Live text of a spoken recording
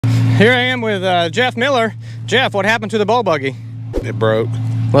Here I am with Jeff Miller. Jeff, what happened to the bull buggy? It broke.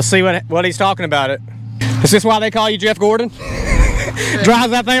 Let's see what he's talking about it. Is this why they call you Jeff Gordon? Drives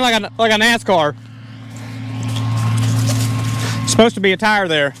that thing like a NASCAR. Supposed to be a tire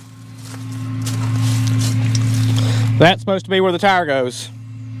there. That's supposed to be where the tire goes.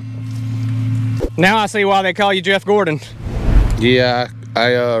 Now I see why they call you Jeff Gordon. Yeah,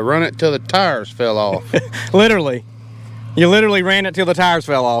 I run it till the tires fell off. Literally. You literally ran it till the tires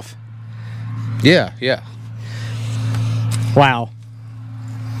fell off. Yeah. Wow.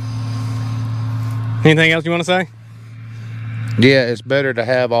 Anything else you want to say? Yeah, it's better to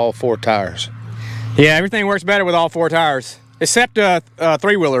have all 4 tires. Yeah, everything works better with all 4 tires. Except a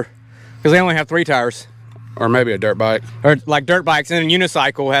 3-wheeler, because they only have 3 tires. Or maybe a dirt bike. Or like dirt bikes, and a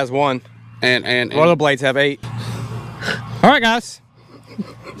unicycle has 1. And Rollerblades have 8. All right, guys.